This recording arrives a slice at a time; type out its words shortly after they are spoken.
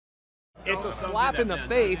It's a slap in the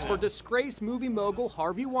face for disgraced movie mogul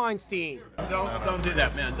Harvey Weinstein. Don't do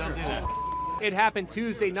that, man. Don't do that. It happened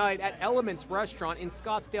Tuesday night at Element's restaurant in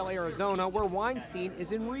Scottsdale, Arizona, where Weinstein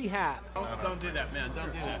is in rehab. Don't do that, man.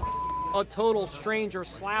 Don't do that. A total stranger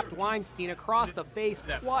slapped Weinstein across the face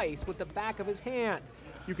twice with the back of his hand.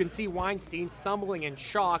 You can see Weinstein stumbling in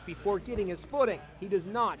shock before getting his footing. He does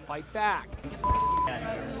not fight back.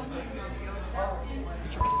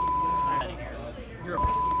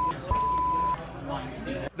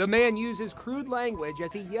 The man uses crude language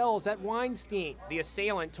as he yells at Weinstein. The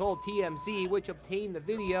assailant told TMZ, which obtained the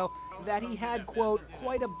video, that he had, quote,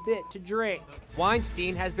 quite a bit to drink.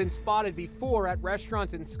 Weinstein has been spotted before at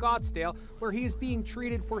restaurants in Scottsdale where he is being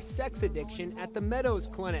treated for sex addiction at the Meadows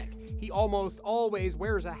Clinic. He almost always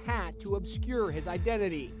wears a hat to obscure his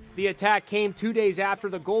identity. The attack came 2 days after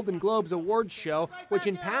the Golden Globes awards show, which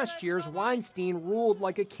in past years Weinstein ruled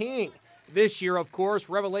like a king. This year, of course,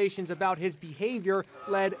 revelations about his behavior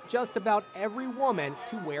led just about every woman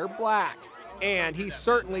to wear black. And he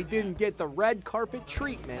certainly didn't get the red carpet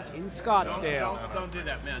treatment in Scottsdale. Don't do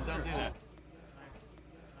that, man. Don't do that.